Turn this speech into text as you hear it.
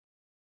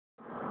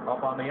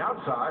Up on the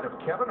outside of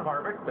Kevin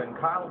Harvick, then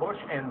Kyle Busch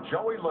and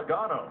Joey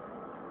Logano.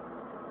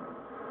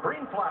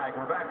 Green flag,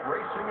 we're back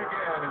racing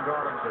again in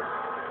Darlington.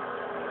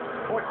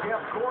 Boy,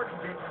 Jeff Gordon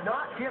did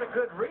not get a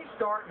good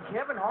restart, and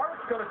Kevin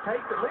Harvick's going to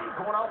take the lead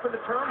going off into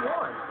turn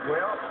one.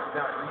 Well,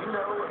 now, you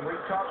know, when we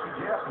talked to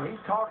Jeff, and he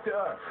talked to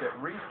us, that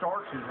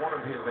restarts is one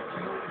of his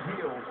Achilles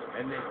heels,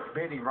 and they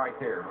bit him right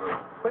there.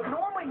 But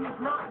normally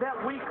he's not that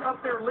weak up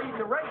there leading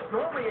the race.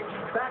 Normally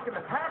he's back in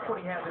the pack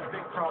when he has his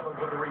big problems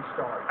with the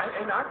restart.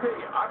 And I tell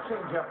you, I've seen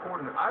Jeff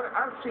Gordon.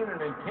 I've seen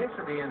an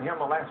intensity in him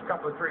the last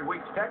couple of 3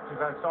 weeks. Texas,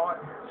 I saw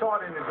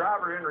it in the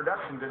driver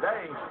introduction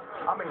today.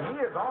 I mean,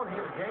 he is on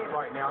his game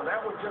right now.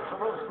 That was just a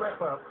little slip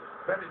up.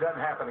 Bet it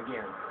doesn't happen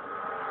again.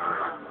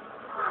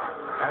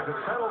 As it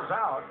settles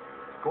out,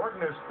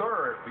 Gordon is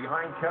third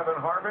behind Kevin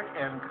Harvick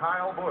and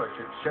Kyle Busch.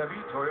 It's Chevy,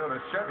 Toyota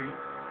Chevy,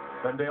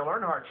 then Dale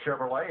Earnhardt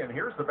Chevrolet, and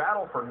here's the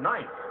battle for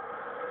ninth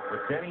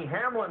with Denny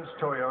Hamlin's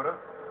Toyota,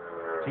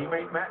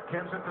 teammate Matt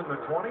Kenseth in the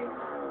 20,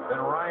 then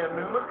Ryan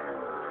Newman,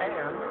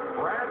 and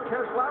Brad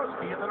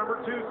Keselowski in the number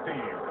 2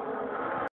 team.